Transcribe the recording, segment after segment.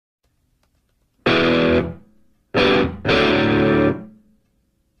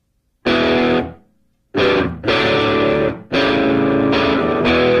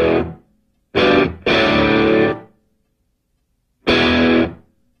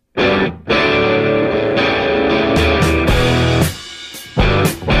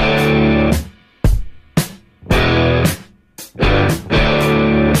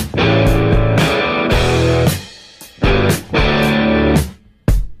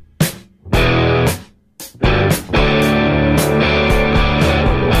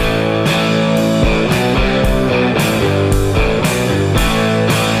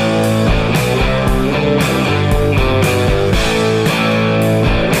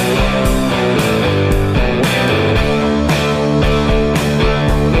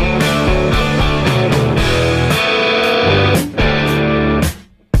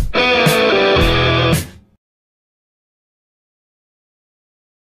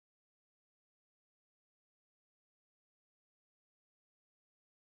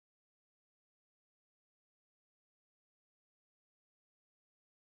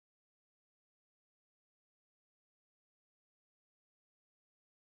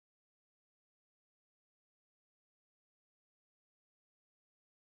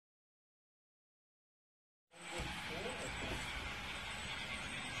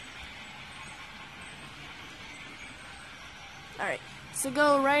So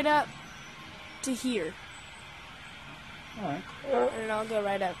go right up to here. Alright. And I'll go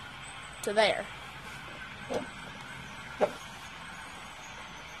right up to there. That's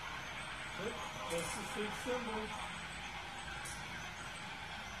the six symbol.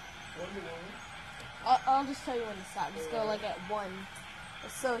 I'll just tell you when to stop. Just go like at 1.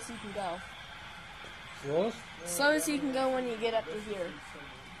 As slow as you can go. Slow? Slow as you can go when you get up to here.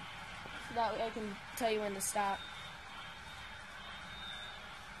 So that way I can tell you when to stop.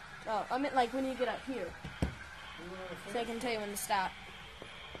 Oh, I meant like when you get up here. So I can tell you when to stop.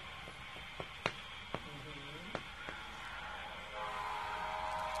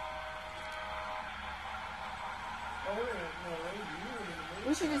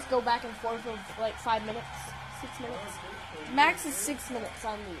 We should just go back and forth for like 5 minutes, 6 minutes. Max is 6 minutes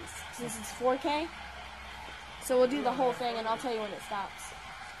on these, since it's 4K. So we'll do the whole thing and I'll tell you when it stops.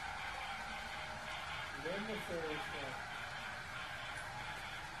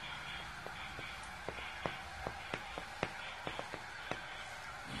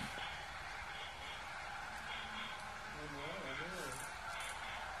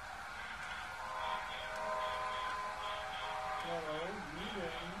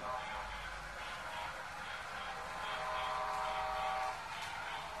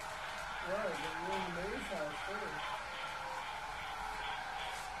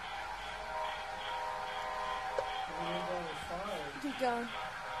 Keep going.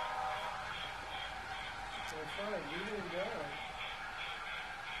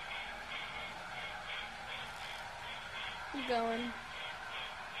 Keep going.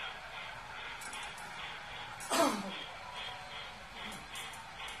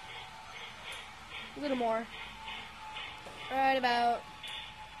 A little more. Right about.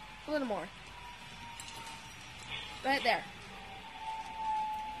 A little more. Right there.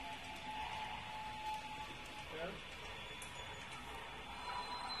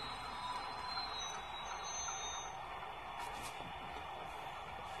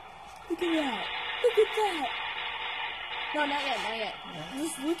 Look at that. Look at that. No, not yet, not yet.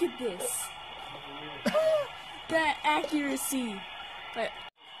 Just look at this. That accuracy. But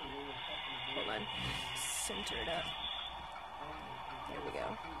hold on. Center it up. There we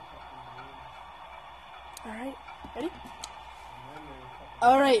go. Alright, ready?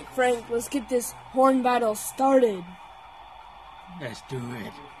 Alright, Frank, let's get this horn battle started. Let's do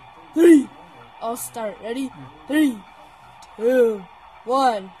it. 3. I'll start. Ready? 3, 2,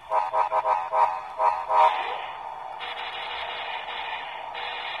 1.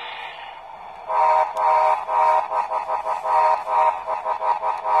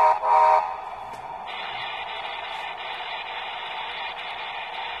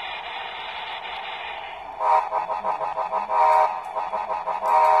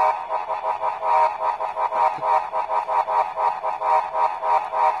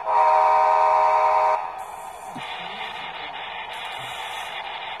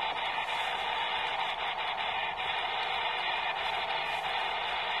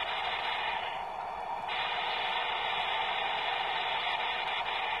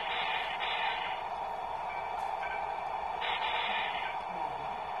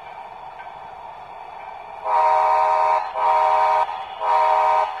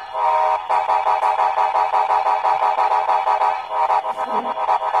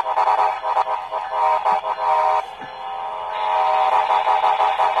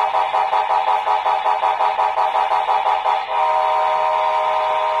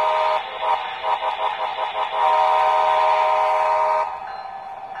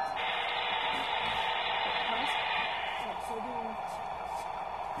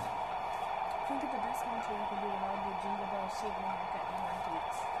 Think of the best country you can do and I'll do Jingle Bells, Shake My Haircut, and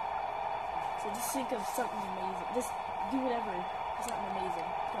Hornbeats. So just think of something amazing. Just do whatever. Something amazing.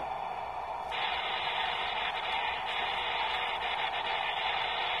 Go.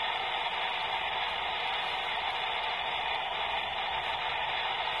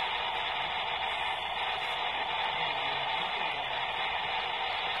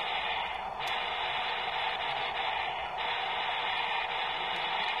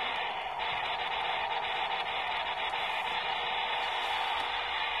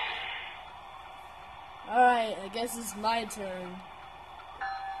 Alright, I guess it's my turn.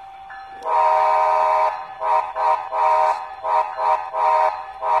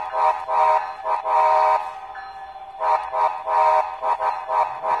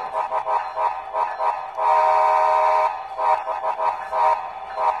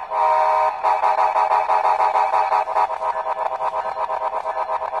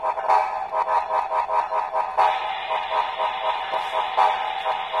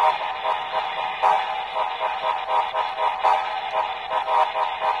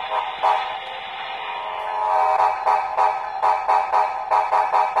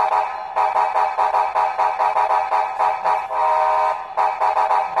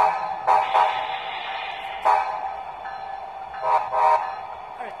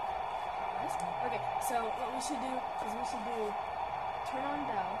 Okay, so what we should do is we should do turn on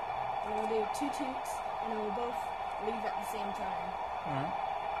bell, and we'll do 2 toots, and then we'll both leave at the same time. Alright.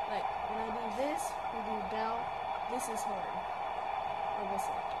 Like, when I do this, we do bell, this is horn, or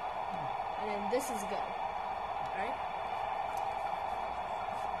whistle, and then this is go, alright?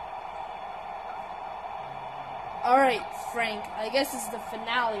 Alright, Frank, I guess this is the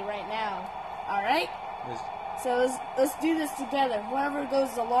finale right now, alright? So let's do this together. Whoever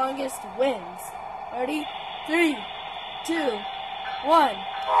goes the longest wins. Ready? 3, 2, 1.